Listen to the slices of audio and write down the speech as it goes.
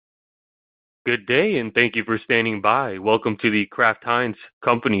Good day, and thank you for standing by. Welcome to the Kraft Heinz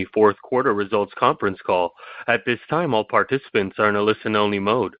Company fourth quarter results conference call. At this time, all participants are in a listen-only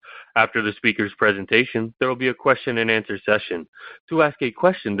mode. After the speaker's presentation, there will be a question-and-answer session. To ask a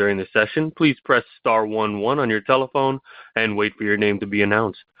question during the session, please press star 11 on your telephone and wait for your name to be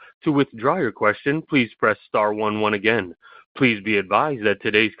announced. To withdraw your question, please press star 11 again. Please be advised that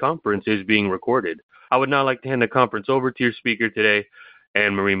today's conference is being recorded. I would now like to hand the conference over to your speaker today,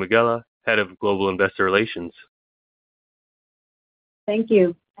 Anne-Marie Megela, Head of Global Investor Relations. Thank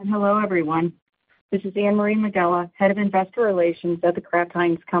you, and hello, everyone. This is Anne-Marie Megela, Head of Investor Relations at the Kraft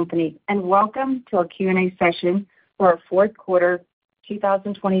Heinz Company, and welcome to our Q&A session for our fourth quarter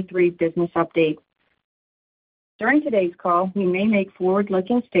 2023 business update. During today's call, we may make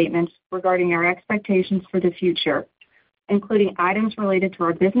forward-looking statements regarding our expectations for the future, including items related to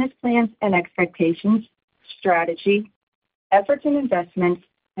our business plans and expectations, strategy, efforts and investments,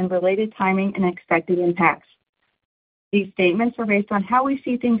 and related timing and expected impacts. These statements are based on how we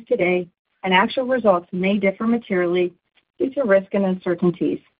see things today, and actual results may differ materially due to risk and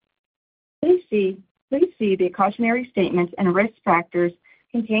uncertainties. Please see the cautionary statements and risk factors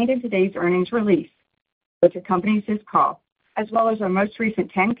contained in today's earnings release, which accompanies this call, as well as our most recent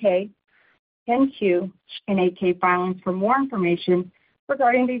 10-K, 10-Q, and 8-K filings for more information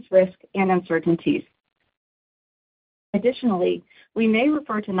regarding these risks and uncertainties. Additionally, we may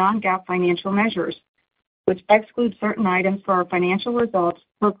refer to non-GAAP financial measures, which exclude certain items for our financial results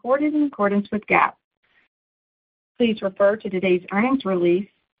reported in accordance with GAAP. Please refer to today's earnings release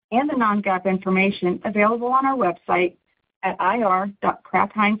and the non-GAAP information available on our website at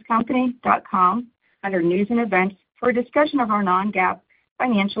ir.kraftheinzcompany.com under News and Events for a discussion of our non-GAAP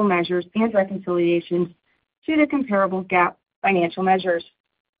financial measures and reconciliations to the comparable GAAP financial measures.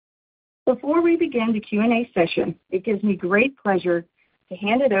 Before we begin the Q&A session, it gives me great pleasure to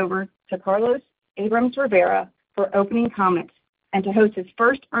hand it over to Carlos Abrams-Rivera for opening comments and to host his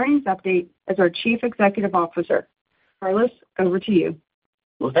first earnings update as our Chief Executive Officer. Carlos, over to you.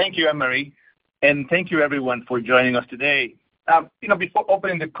 Well, thank you, Anne-Marie, and thank you, everyone, for joining us today. Before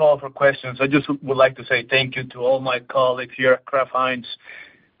opening the call for questions, I just would like to say thank you to all my colleagues here at Kraft Heinz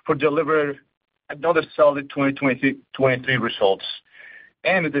for delivering another solid 2023 results,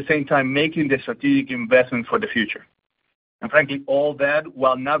 and at the same time making the strategic investment for the future. And frankly, all that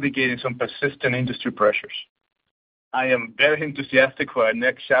while navigating some persistent industry pressures. I am very enthusiastic for our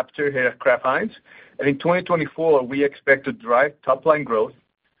next chapter here at Kraft Heinz, and in 2024, we expect to drive top-line growth,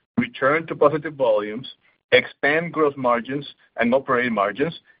 return to positive volumes, expand gross margins and operating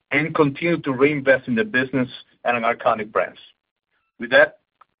margins, and continue to reinvest in the business and our iconic brands. With that,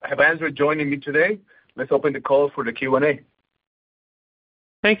 I have Andrew joining me today. Let's open the call for the Q&A.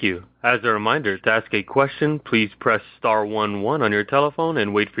 Thank you. As a reminder, to ask a question, please press star 11 on your telephone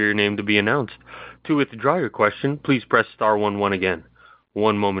and wait for your name to be announced. To withdraw your question, please press star 11 again.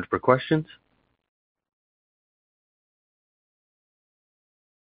 One moment for questions.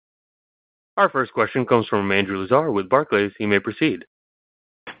 Our first question comes from Andrew Lazar with Barclays. You may proceed.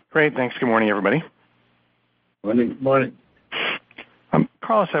 Great. Thanks. Good morning, everybody. Morning. Morning.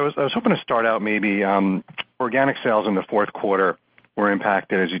 Carlos, I was hoping to start out maybe organic sales in the fourth quarter were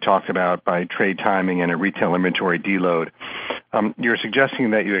impacted, as you talked about, by trade timing and a retail inventory deload. You're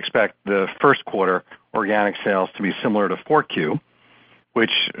suggesting that you expect the first quarter organic sales to be similar to 4Q,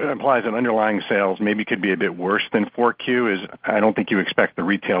 which implies that underlying sales maybe could be a bit worse than 4Q. I don't think you expect the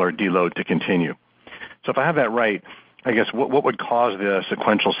retailer deload to continue. So if I have that right, I guess what would cause the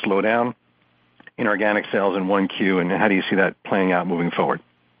sequential slowdown in organic sales in 1Q, and how do you see that playing out moving forward?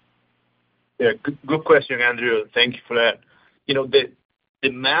 Yeah, good question, Andrew. Thank you for that. The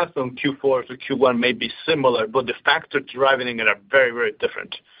math on Q4 to Q1 may be similar, but the factors driving it are very, very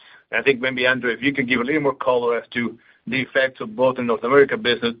different. And I think maybe, Andrew, if you can give a little more color as to the effects of both the North America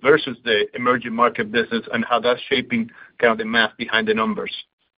business versus the emerging market business and how that's shaping kind of the math behind the numbers.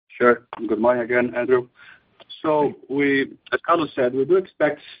 Sure. Good morning again, Andrew. So as Carlos said, we do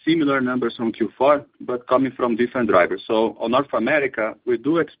expect similar numbers from Q4, but coming from different drivers. So on North America, we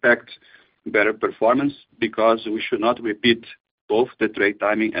do expect better performance because we should not repeat both the trade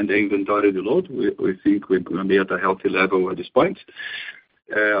timing and the inventory deload. We think we're going to be at a healthy level at this point.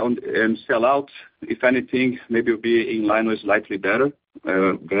 And sell out, if anything, maybe will be in line with slightly better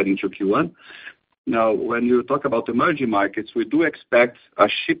getting to Q1. Now, when you talk about emerging markets, we do expect a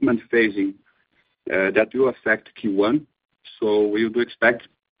shipment phasing that will affect Q1. So we do expect,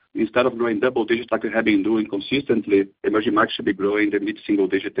 instead of growing double digits like we have been doing consistently, emerging markets should be growing in the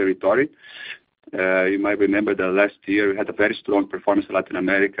mid-single-digit territory. You might remember that last year we had a very strong performance in Latin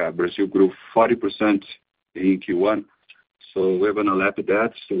America. Brazil grew 40% in Q1. So we're going to lap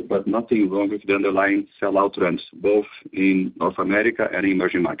that, but nothing wrong with the underlying sell-out trends, both in North America and in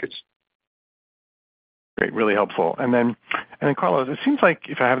emerging markets. Great, really helpful. And then Carlos, it seems like,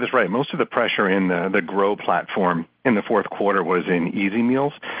 if I have this right, most of the pressure in the Grow platform in the fourth quarter was in easy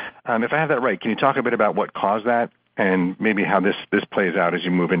meals. If I have that right, can you talk a bit about what caused that and maybe how this plays out as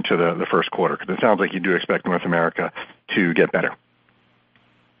you move into the first quarter? Because it sounds like you do expect North America to get better.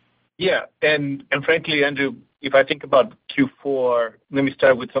 Yeah, and frankly, Andrew, if I think about Q4, let me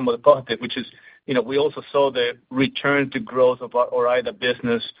start with some of the positive, which is, we also saw the return to growth of our Ore-Ida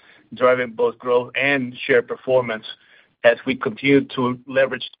business, driving both growth and share performance as we continue to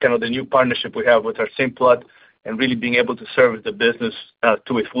leverage kind of the new partnership we have with our Simplot and really being able to service the business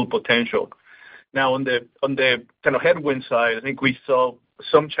to its full potential. Now, on the kind of headwind side, I think we saw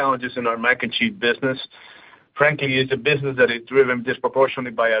some challenges in our mac and cheese business. Frankly, it's a business that is driven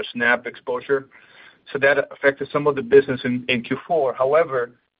disproportionately by our SNAP exposure, so that affected some of the business in Q4.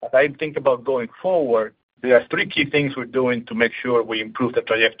 However, as I think about going forward, there are three key things we're doing to make sure we improve the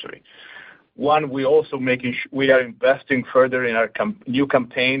trajectory. One, we are investing further in our new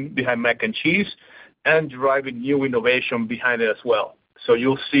campaign behind mac and cheese and driving new innovation behind it as well. So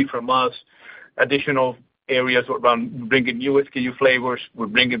you'll see from us additional areas around bringing new SKU flavors, we're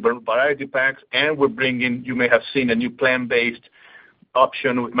bringing variety packs, and you may have seen a new plant-based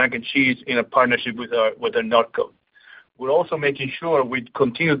option with mac and cheese in a partnership with our Notco. We're also making sure we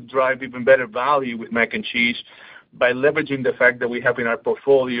continue to drive even better value with mac and cheese by leveraging the fact that we have in our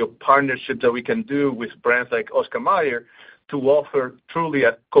portfolio partnerships that we can do with brands like Oscar Mayer to offer truly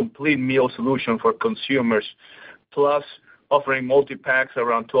a complete meal solution for consumers, plus offering multi-packs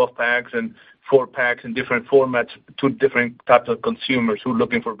around 12 packs and 4 packs in different formats to different types of consumers who are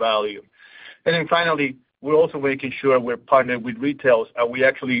looking for value. And then finally, we're also making sure we're partnered with retailers and we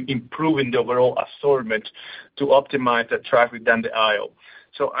actually improving the overall assortment to optimize the traffic down the aisle.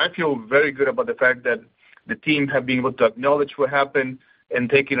 So I feel very good about the fact that the team have been able to acknowledge what happened and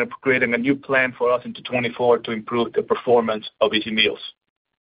creating a new plan for us into 2024 to improve the performance of Easy Meals.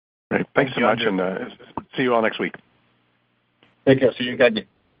 Great. Thanks so much, and see you all next week. Thank you. See you again.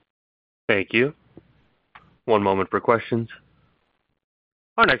 Thank you. One moment for questions.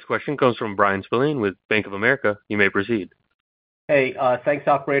 Our next question comes from Bryan Spillane with Bank of America. You may proceed. Hey, thanks,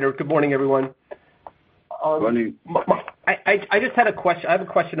 operator. Good morning, everyone. Good morning. I just had a question. I have a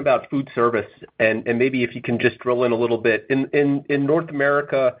question about food service, and maybe if you can just drill in a little bit. In North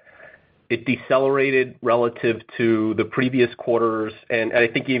America, it decelerated relative to the previous quarters, and I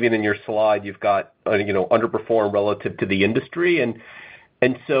think even in your slide, you've got underperformed relative to the industry, and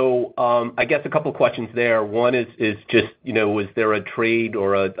so I guess a couple of questions there. One is just was there a trade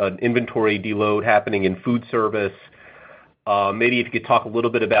or an inventory deload happening in food service? Maybe if you could talk a little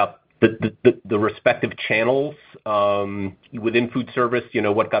bit about the respective channels within food service,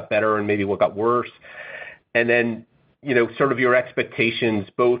 what got better and maybe what got worse, and then sort of your expectations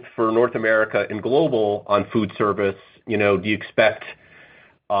both for North America and global on food service. Do you expect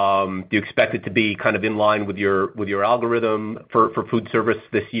it to be kind of in line with your algorithm for food service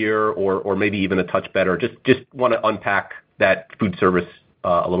this year, or maybe even a touch better? Just want to unpack that food service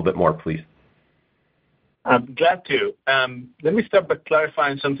a little bit more, please. I'm glad to. Let me start by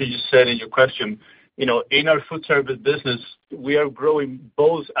clarifying something you said in your question. In our food service business, we are growing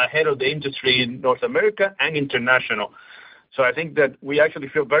both ahead of the industry in North America and international. So I think that we actually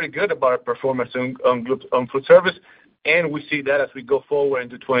feel very good about our performance on food service, and we see that as we go forward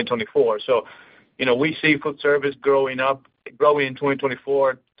into 2024. So, we see food service growing in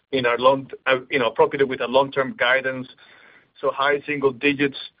 2024 in our appropriate with a long-term guidance, so high single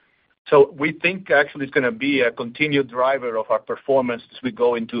digits. So we think actually it's going to be a continued driver of our performance as we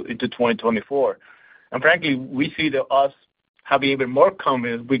go into 2024. And frankly, we see us having even more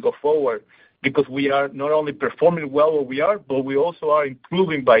confidence as we go forward because we are not only performing well where we are, but we also are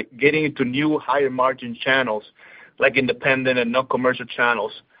improving by getting into new higher margin channels like independent and non-commercial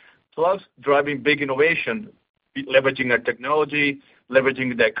channels, plus driving big innovation, leveraging our technology,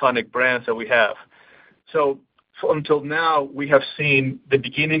 leveraging the iconic brands that we have. So until now, we have seen the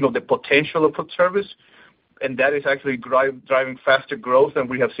beginning of the potential of food service, and that is actually driving faster growth than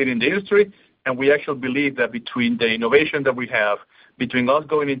we have seen in the industry. And we actually believe that between the innovation that we have, between us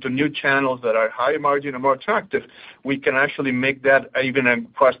going into new channels that are higher margin and more attractive, we can actually make that even a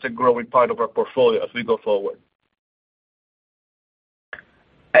faster growing part of our portfolio as we go forward.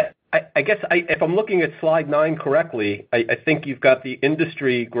 I guess if I'm looking at slide 9 correctly, I think you've got the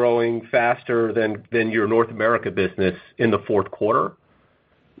industry growing faster than your North America business in the fourth quarter.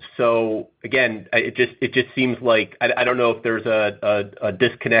 So again, it just seems like I don't know if there's a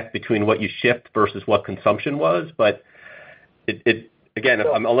disconnect between what you shipped versus what consumption was, but Again,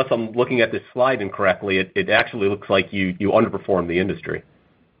 unless I'm looking at this slide incorrectly, it actually looks like you underperform the industry.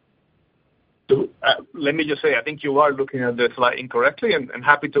 So, let me just say, I think you are looking at the slide incorrectly, and I'm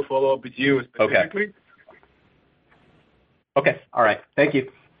happy to follow up with you specifically. Okay. All right. Thank you.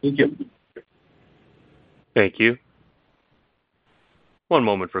 Thank you. Thank you. One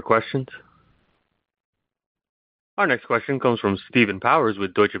moment for questions. Our next question comes from Stephen Powers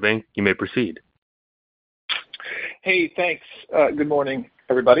with Deutsche Bank. You may proceed. Hey, thanks. Good morning,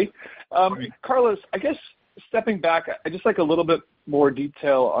 everybody. Carlos, I guess stepping back, I'd just like a little bit more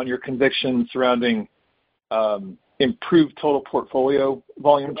detail on your conviction surrounding improved total portfolio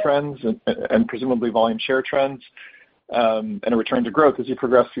volume trends and presumably volume share trends, and a return to growth as you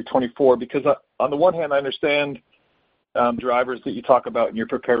progress through 2024. Because on the one hand, I understand drivers that you talk about in your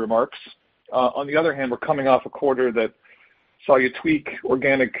prepared remarks. On the other hand, we're coming off a quarter that saw you tweak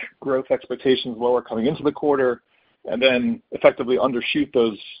organic growth expectations lower coming into the quarter, and then effectively undershoot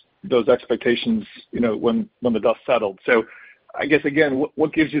those expectations, when the dust settled. So I guess, again,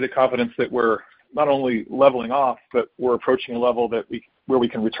 what gives you the confidence that we're not only leveling off, but we're approaching a level where we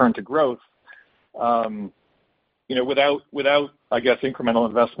can return to growth, without, I guess, incremental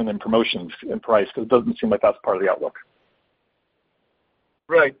investment in promotions and price, because it doesn't seem like that's part of the outlook.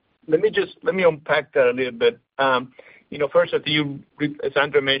 Right. Let me unpack that a little bit. First, as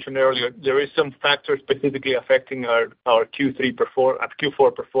Andre mentioned earlier, there is some factors specifically affecting our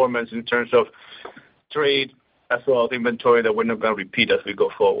Q4 performance in terms of trade as well as inventory that we're not going to repeat as we go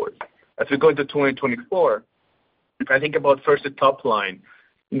forward. As we go into 2024, if I think about first the top line,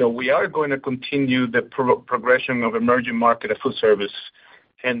 we are going to continue the progression of emerging market food service.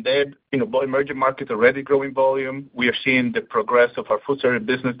 And then, both emerging markets are already growing volume. We are seeing the progress of our food service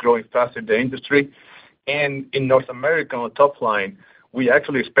business growing faster than the industry. And in North America, on the top line, we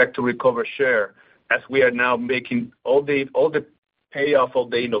actually expect to recover share as we are now making all the payoff of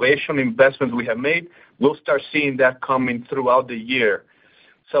the innovation investments we have made. We'll start seeing that coming throughout the year.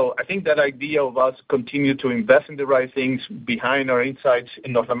 So I think that idea of us continue to invest in the right things behind our insights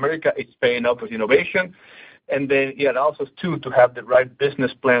in North America, it's paying off with innovation. And then it allows us, too, to have the right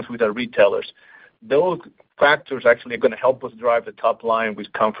business plans with our retailers. Those factors actually are going to help us drive the top line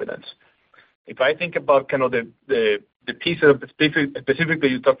with confidence. If I think about kind of the pieces of specifically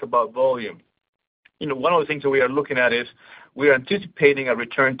you talked about volume, one of the things that we are looking at is we are anticipating a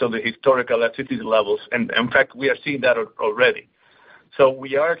return to the historical elasticity levels. And in fact, we are seeing that already. So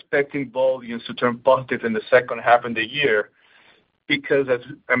we are expecting volumes to turn positive in the second half of the year because, as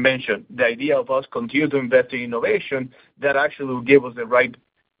I mentioned, the idea of us continue to invest in innovation, that actually will give us the right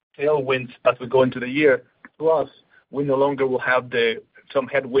tailwinds as we go into the year. Plus, we no longer will have some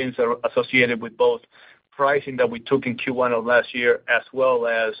headwinds that are associated with both pricing that we took in Q1 of last year, as well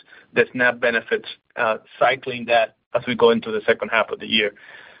as the SNAP benefits, cycling that as we go into the second half of the year.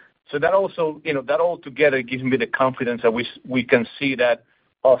 So that also, that all together gives me the confidence that we can see that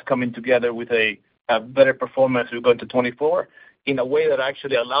us coming together with a better performance as we go into 2024 in a way that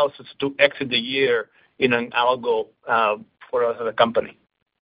actually allows us to exit the year in an algo for us as a company.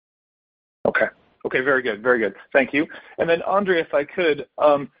 Okay. Very good. Very good. Thank you. And then, Andre, if I could,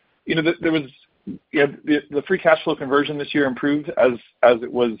 there was the free cash flow conversion this year improved as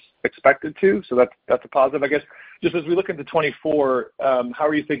it was expected to. So that's a positive, I guess. Just as we look into 2024, how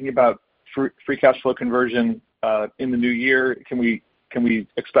are you thinking about free cash flow conversion in the new year? Can we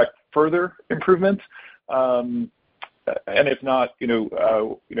expect further improvement? And if not,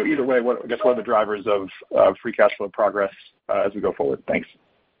 either way, what are the drivers of free cash flow progress as we go forward? Thanks.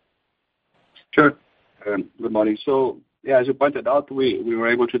 Sure. Good morning. So, as you pointed out, we were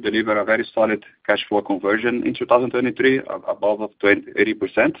able to deliver a very solid cash flow conversion in 2023, above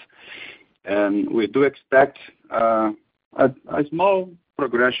 80%. And we do expect a small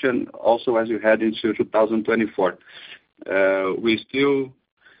progression also as we head into 2024. We still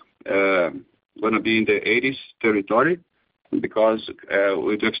going to be in the 80s territory because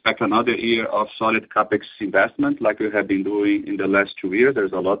we do expect another year of solid CapEx investment like we have been doing in the last 2 years.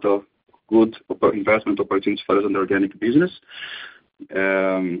 There's a lot of good investment opportunities for us in the organic business.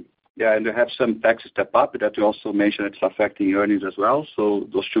 And we have some tax step up that you also mentioned it's affecting earnings as well. So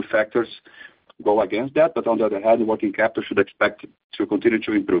those two factors go against that. But on the other hand, working capital should expect to continue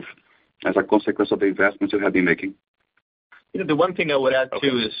to improve as a consequence of the investments we have been making. The one thing I would add,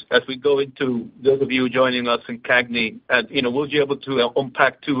 too, is as we go into those of you joining us in CAGNY, we'll be able to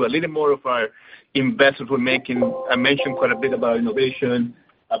unpack, too, a little more of our investments we're making. I mentioned quite a bit about innovation,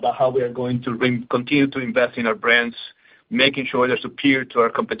 about how we are going to continue to invest in our brands, making sure they're superior to our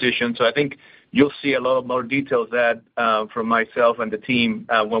competition. So I think you'll see a lot more details from myself and the team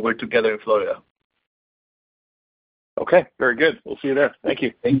when we're together in Florida. Okay, very good. We'll see you there. Thank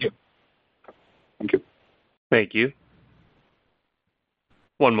you. Thank you. Thank you. Thank you.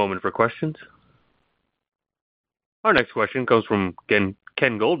 One moment for questions. Our next question comes from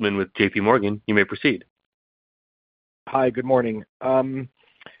Ken Goldman with JP Morgan. You may proceed. Hi, good morning.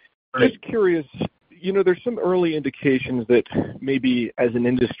 Just curious, there's some early indications that maybe as an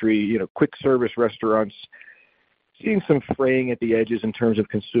industry, quick service restaurants seeing some fraying at the edges in terms of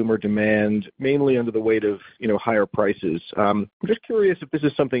consumer demand, mainly under the weight of, higher prices. I'm just curious if this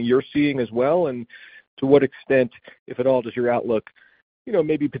is something you're seeing as well, and to what extent, if at all, does your outlook,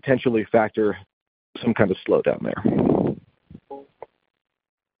 maybe potentially factor some kind of slowdown there?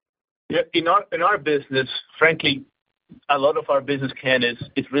 Yeah, in our business, frankly, a lot of our business, Ken,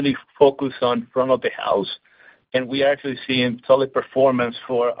 is really focused on front of the house, and we are actually seeing solid performance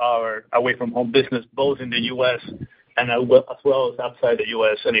for our away from home business, both in the U.S. and as well as outside the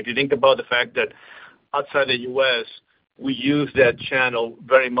U.S. And if you think about the fact that outside the U.S., we use that channel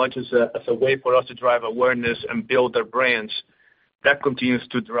very much as a way for us to drive awareness and build our brands, that continues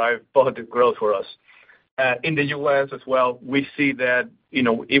to drive positive growth for us. In the U.S. as well, we see that,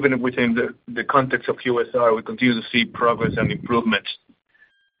 even within the context of QSR, we continue to see progress and improvements.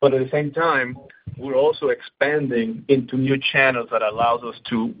 But at the same time, we're also expanding into new channels that allows us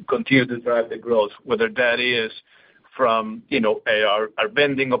to continue to drive the growth, whether that is from, our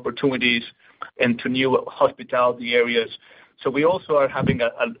vending opportunities into new hospitality areas. So we also are having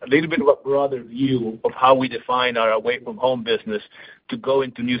a little bit of a broader view of how we define our away-from-home business to go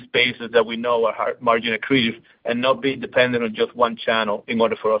into new spaces that we know are margin accretive and not be dependent on just one channel in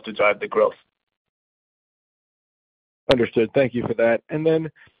order for us to drive the growth. Understood. Thank you for that. And then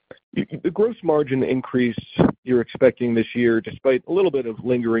the gross margin increase you're expecting this year, despite a little bit of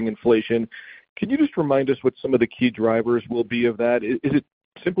lingering inflation, can you just remind us what some of the key drivers will be of that? Is it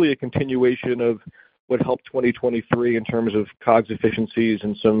simply a continuation of what helped 2023 in terms of COGS efficiencies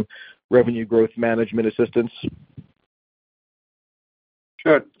and some revenue growth management assistance?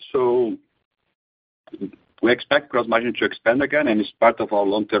 Sure. So we expect gross margin to expand again, and it's part of our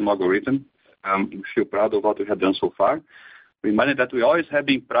long-term algorithm. We feel proud of what we have done so far. Reminded that we always have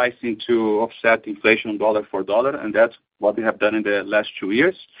been pricing to offset inflation dollar for dollar, and that's what we have done in the last 2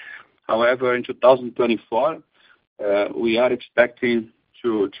 years. However, in 2024, we are expecting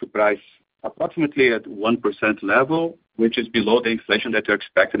to price approximately at 1% level, which is below the inflation that we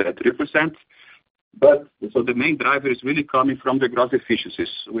expected at 3%. But so the main driver is really coming from the gross efficiencies.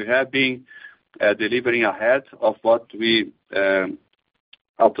 We have been delivering ahead of what we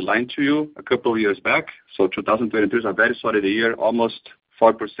outlined to you a couple of years back. So 2023 is a very solid year, almost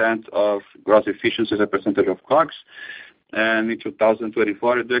 4% of gross efficiency as a percentage of COGS. And in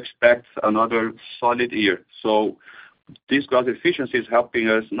 2024, we do expect another solid year. So this gross efficiency is helping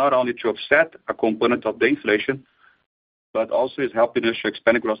us not only to offset a component of the inflation, but also is helping us to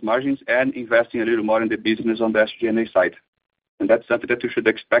expand gross margins and investing a little more in the business on the SG&A side. And that's something that you should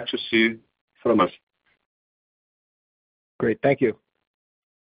expect to see from us. Great. Thank you.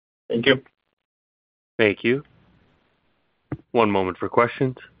 Thank you. Thank you. One moment for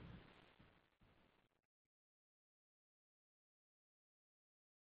questions.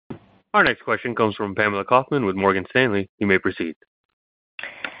 Our next question comes from Pamela Kaufman with Morgan Stanley. You may proceed.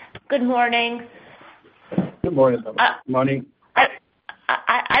 Good morning. Good morning, Pamela. Good morning.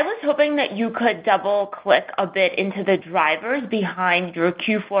 I was hoping that you could double-click a bit into the drivers behind your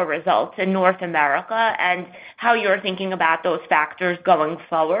Q4 results in North America and how you're thinking about those factors going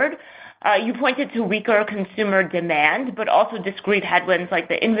forward. You pointed to weaker consumer demand, but also discrete headwinds like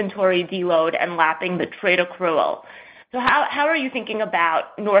the inventory deload and lapping the trade accrual. So how are you thinking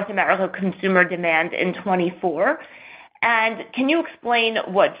about North America consumer demand in 2024? And can you explain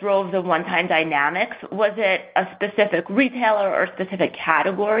what drove the one-time dynamics? Was it a specific retailer or specific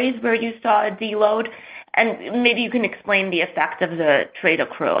categories where you saw a deload? And maybe you can explain the effect of the trade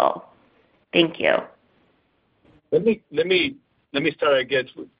accrual. Thank you. Let me start, I guess,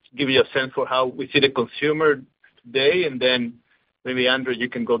 give you a sense for how we see the consumer today, and then maybe, Andrew, you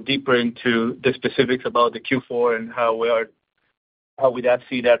can go deeper into the specifics about the Q4 and how we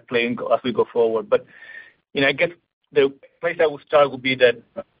see that playing as we go forward. But, I guess the place I would start would be that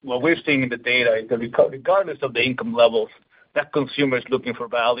what we're seeing in the data is that regardless of the income levels, that consumer is looking for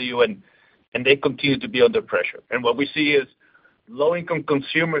value, and they continue to be under pressure. And what we see is low-income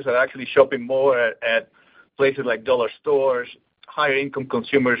consumers are actually shopping more at places like dollar stores, higher-income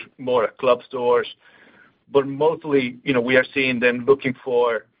consumers more at club stores. But mostly, we are seeing them looking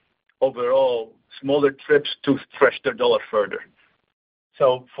for overall smaller trips to stretch their dollar further.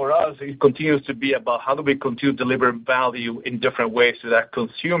 So for us, it continues to be about how do we continue to deliver value in different ways to that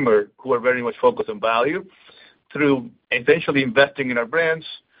consumer who are very much focused on value. through essentially investing in our brands,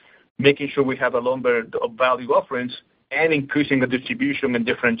 making sure we have a number of value offerings, and increasing the distribution in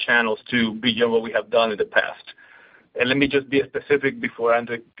different channels to beyond what we have done in the past. And let me just be specific before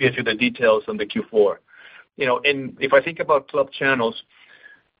Andre gives you the details on the Q4. And if I think about club channels,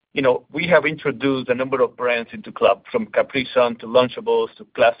 we have introduced a number of brands into club, from Capri Sun to Lunchables to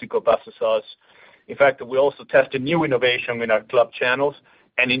Classico pasta sauce. In fact, we also tested new innovation in our club channels,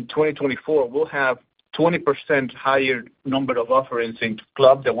 and in 2024, we'll have 20% higher number of offerings in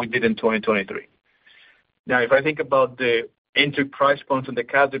club than we did in 2023. Now, if I think about the entry price points in the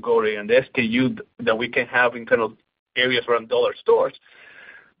category and the SKU that we can have in kind of areas around dollar stores,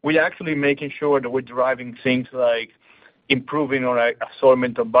 we're actually making sure that we're driving things like improving our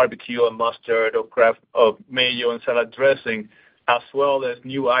assortment of barbecue and mustard, of mayo and salad dressing, as well as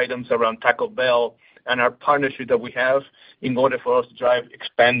new items around Taco Bell and our partnership that we have in order for us to drive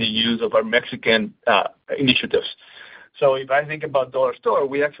expanding use of our Mexican initiatives. So if I think about dollar store,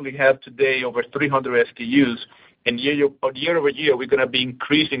 we actually have today over 300 SKUs, and year over year, we're going to be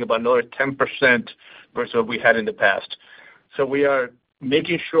increasing about another 10% versus what we had in the past. So we are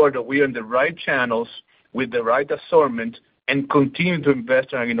making sure that we are in the right channels with the right assortment and continue to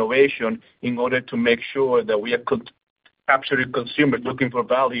invest in our innovation in order to make sure that we are capturing consumers looking for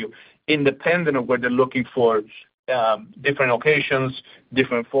value, independent of where they're looking for different occasions,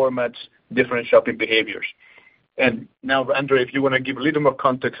 different formats, different shopping behaviors. And now, Andre, if you want to give a little more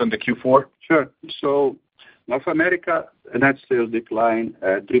context on the Q4. Sure. So North America net sales declined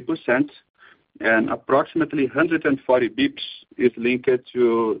 3%, and approximately 140 bips is linked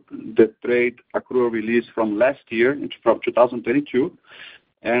to the trade accrual release from last year, from 2022,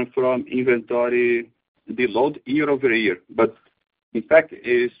 and from inventory deload year over year. But in fact,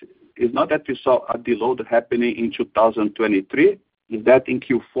 it's not that we saw a deload happening in 2023. Is that in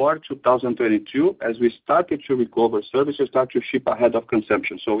Q4 2022, as we started to recover services, start to ship ahead of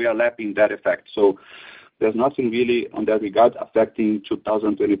consumption. So we are lapping that effect. So there's nothing really on that regard affecting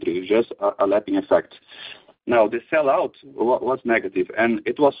 2023. It's just a lapping effect. Now, the sellout was negative, and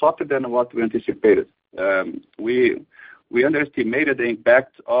it was softer than what we anticipated. We underestimated the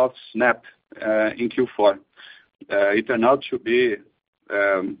impact of SNAP in Q4. It turned out to be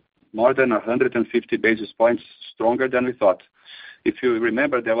more than 150 basis points stronger than we thought. If you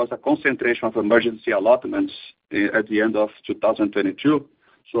remember, there was a concentration of emergency allotments at the end of 2022.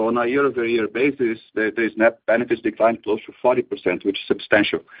 So on a year-over-year basis, the SNAP benefits declined close to 40%, which is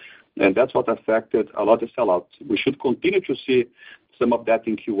substantial. And that's what affected a lot of sellout. We should continue to see some of that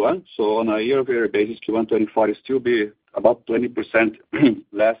in Q1. So on a year-over-year basis, Q1 24 is still be about 20%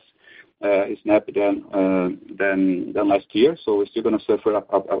 less SNAP than last year. So we're still going to suffer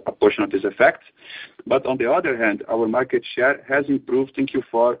a portion of this effect. But on the other hand, our market share has improved in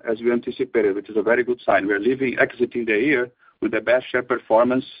Q4 as we anticipated, which is a very good sign. We're exiting the year with the best share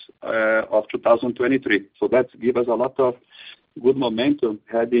performance of 2023. So that gives us a lot of good momentum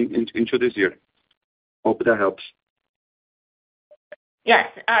heading into this year. Hope that helps. Yes,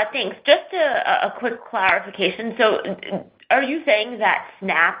 thanks. Just a quick clarification. So are you saying that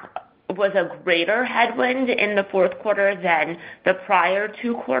SNAP was a greater headwind in the fourth quarter than the prior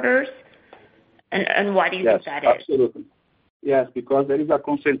two quarters? And why do you think that is? Absolutely. Yes, because there is a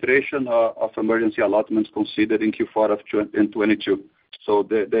concentration of emergency allotments considered in Q4 of 2022. So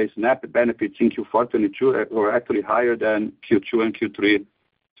the SNAP benefits in Q4 22 were actually higher than Q2 and Q3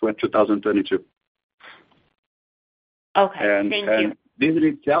 2022. Okay, thank you. This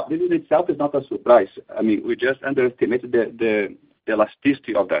in itself is not a surprise. I mean, we just underestimated the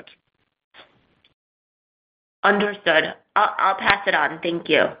elasticity of that. Understood. I'll pass it on. Thank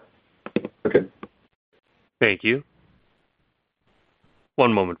you. Okay. Thank you.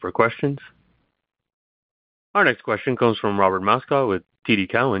 One moment for questions. Our next question comes from Robert Moskow with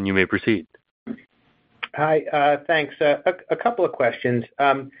TD Cowen. You may proceed. Hi, thanks. A couple of questions.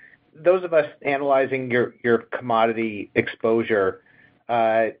 Those of us analyzing your commodity exposure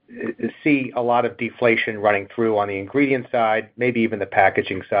see a lot of deflation running through on the ingredient side, maybe even the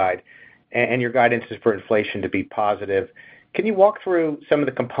packaging side, and your guidance is for inflation to be positive. Can you walk through some of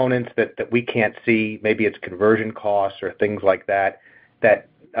the components that we can't see? Maybe it's conversion costs or things like that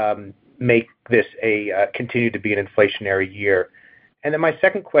make this continue to be an inflationary year. And then my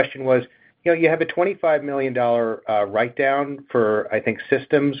second question was, you have a $25 million write-down for, I think,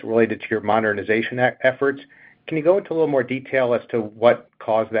 systems related to your modernization efforts. Can you go into a little more detail as to what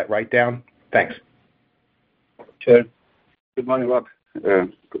caused that write-down? Thanks. Sure. Good morning, Rob.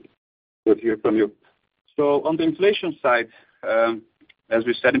 Good to hear from you. So on the inflation side, as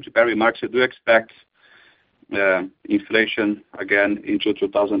we said in prepared remarks, we do expect inflation again into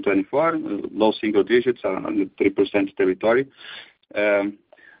 2024, low single digits, on the 3% territory.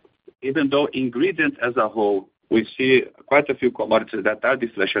 Even though ingredients as a whole, we see quite a few commodities that are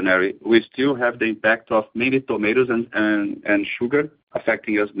deflationary, we still have the impact of mainly tomatoes and sugar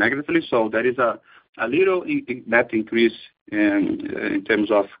affecting us negatively. So there is a little net increase in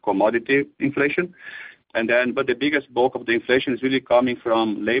terms of commodity inflation. But the biggest bulk of the inflation is really coming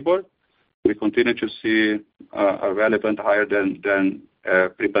from labor. We continue to see a relevant higher than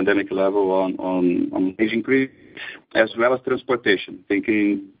pre-pandemic level on wage increase, as well as transportation.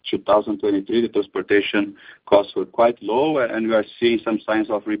 Thinking 2023, the transportation costs were quite low, and we are seeing some signs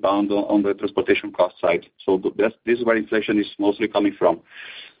of rebound on the transportation cost side. So this is where inflation is mostly coming from.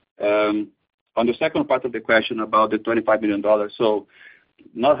 On the second part of the question about the $25 million, so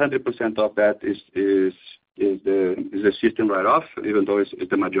not 100% of that is the system write-off, even though it's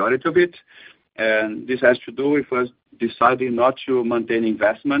the majority of it. And this has to do with us deciding not to maintain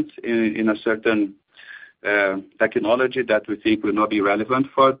investment in a certain technology that we think will not be relevant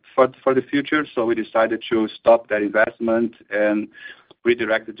for the future. So we decided to stop that investment and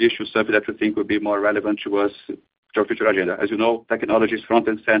redirect the issue to something that we think will be more relevant to us, to our future agenda. As you know, technology is front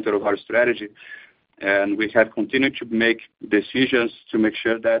and center of our strategy, and we have continued to make decisions to make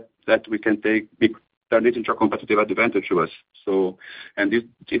sure that we can turn it into a competitive advantage to us. So, and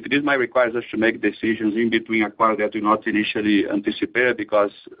this might require us to make decisions in between acquire that we not initially anticipated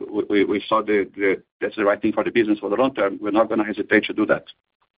because we saw that's the right thing for the business for the long term. We're not going to hesitate to do that.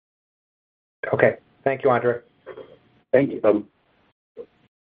 Okay. Thank you, Andre. Thank you.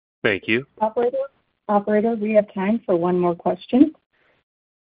 Thank you. Operator, we have time for one more question.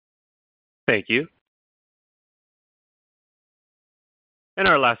 Thank you. And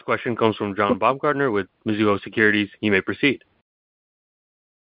our last question comes from John Baumgartner with Mizuho Securities. You may proceed.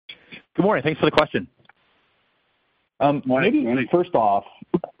 Good morning. Thanks for the question. Maybe first off,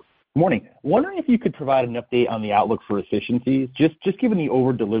 morning. Wondering if you could provide an update on the outlook for efficiencies. Just given the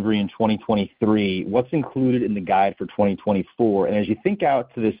over delivery in 2023, what's included in the guide for 2024? And as you think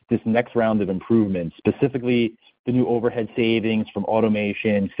out to this next round of improvements, specifically the new overhead savings from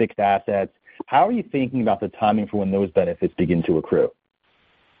automation, fixed assets, how are you thinking about the timing for when those benefits begin to accrue?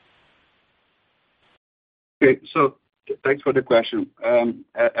 Okay, so thanks for the question.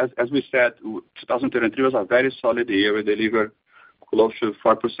 As we said, 2023 was a very solid year. We delivered close to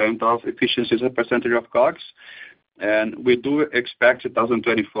 4% of efficiency as a percentage of COGS. And we do expect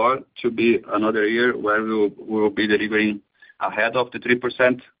 2024 to be another year where we will be delivering ahead of the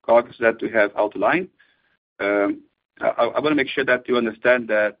 3% COGS that we have outlined. I want to make sure that you understand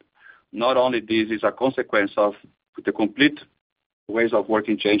that not only this is a consequence of the complete ways of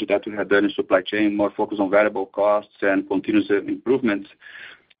working change that we have done in supply chain, more focus on variable costs and continuous improvements,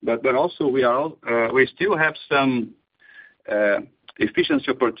 but also we still have some efficiency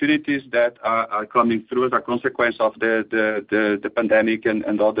opportunities that are coming through as a consequence of the pandemic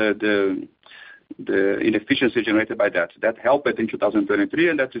and all the inefficiency generated by that. That helped in 2023,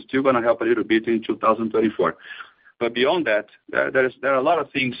 and that is still going to help a little bit in 2024. But beyond that, there are a lot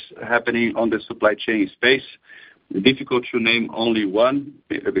of things happening on the supply chain space. Difficult to name only one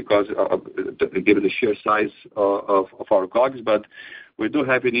because given the sheer size of our COGS, but we do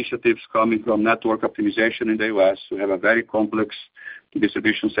have initiatives coming from network optimization in the U.S. We have a very complex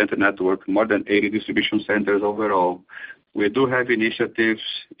distribution center network, more than 80 distribution centers overall. We do have initiatives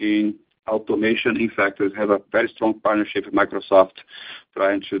in automation. In fact, we have a very strong partnership with Microsoft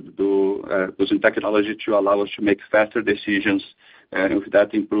trying to do using technology to allow us to make faster decisions and with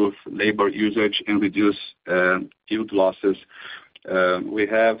that improve labor usage and reduce yield losses. We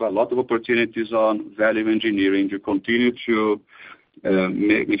have a lot of opportunities on value engineering to continue to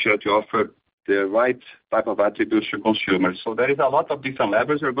make sure to offer the right type of attributes to consumers. So there is a lot of different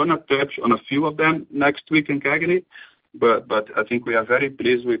levers. We're going to touch on a few of them next week in CAGNY, but I think we are very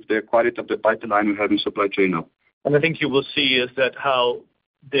pleased with the quality of the pipeline we have in supply chain now. And I think you will see is that how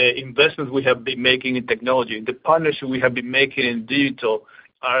the investments we have been making in technology, the partnership we have been making in digital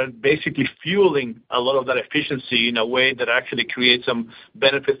are basically fueling a lot of that efficiency in a way that actually creates some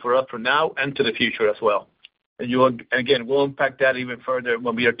benefit for us for now and to the future as well. And again, we'll unpack that even further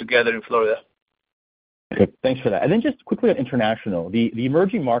when we are together in Florida. Okay, thanks for that. And then just quickly on international, the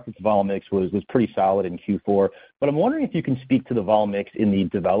emerging markets vol mix was pretty solid in Q4, but I'm wondering if you can speak to the vol mix in the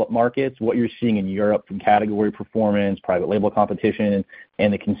developed markets, what you're seeing in Europe from category performance, private label competition,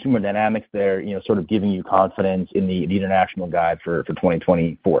 and the consumer dynamics there, sort of giving you confidence in the international guide for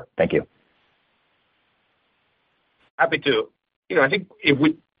 2024. Thank you. Happy to. I think if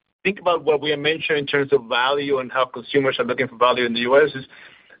we think about what we have mentioned in terms of value and how consumers are looking for value in the U.S. is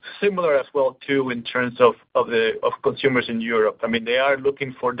similar as well too in terms of consumers in Europe. I mean, they are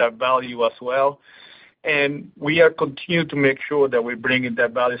looking for that value as well, and we are continuing to make sure that we're bringing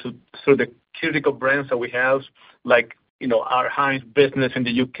that value through the critical brands that we have, like our Heinz business in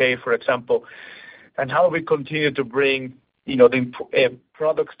the UK, for example, and how we continue to bring the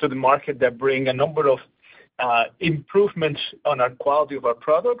products to the market that bring a number of improvements on our quality of our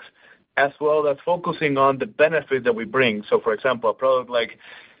products, as well as focusing on the benefit that we bring. So, for example, a product like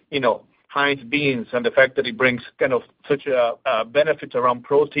Heinz beans and the fact that it brings kind of such a benefits around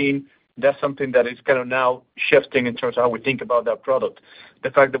protein, that's something that is kind of now shifting in terms of how we think about that product. The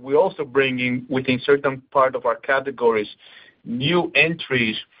fact that we're also bringing within certain part of our categories new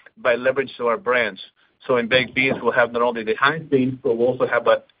entries by leveraging our brands. So in baked beans, we'll have not only the Heinz beans, but we'll also have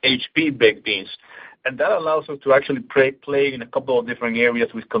HP baked beans. And that allows us to actually play in a couple of different areas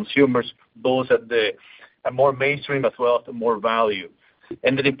with consumers, both at the more mainstream as well as the more value.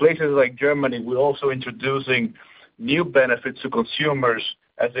 And then in places like Germany, we're also introducing new benefits to consumers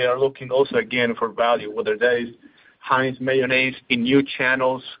as they are looking also again for value, whether that is Heinz mayonnaise in new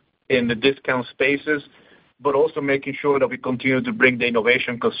channels in the discount spaces, but also making sure that we continue to bring the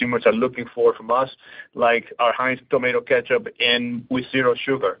innovation consumers are looking for from us, like our Heinz tomato ketchup and with zero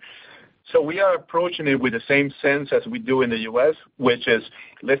sugar. So we are approaching it with the same sense as we do in the U.S., which is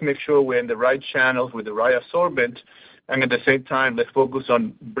let's make sure we're in the right channels with the right assortment, and at the same time, let's focus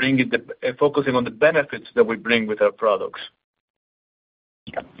on focusing on the benefits that we bring with our products.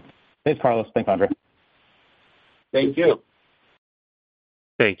 Thanks, Carlos. Thanks, Andre. Thank you.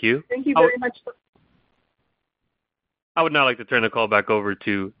 Thank you. Thank you very much. I would now like to turn the call back over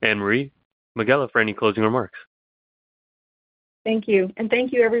to Anne-Marie Megela for any closing remarks. Thank you. And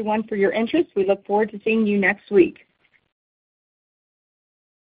thank you, everyone, for your interest. We look forward to seeing you next week.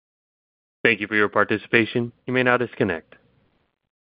 Thank you for your participation. You may now disconnect.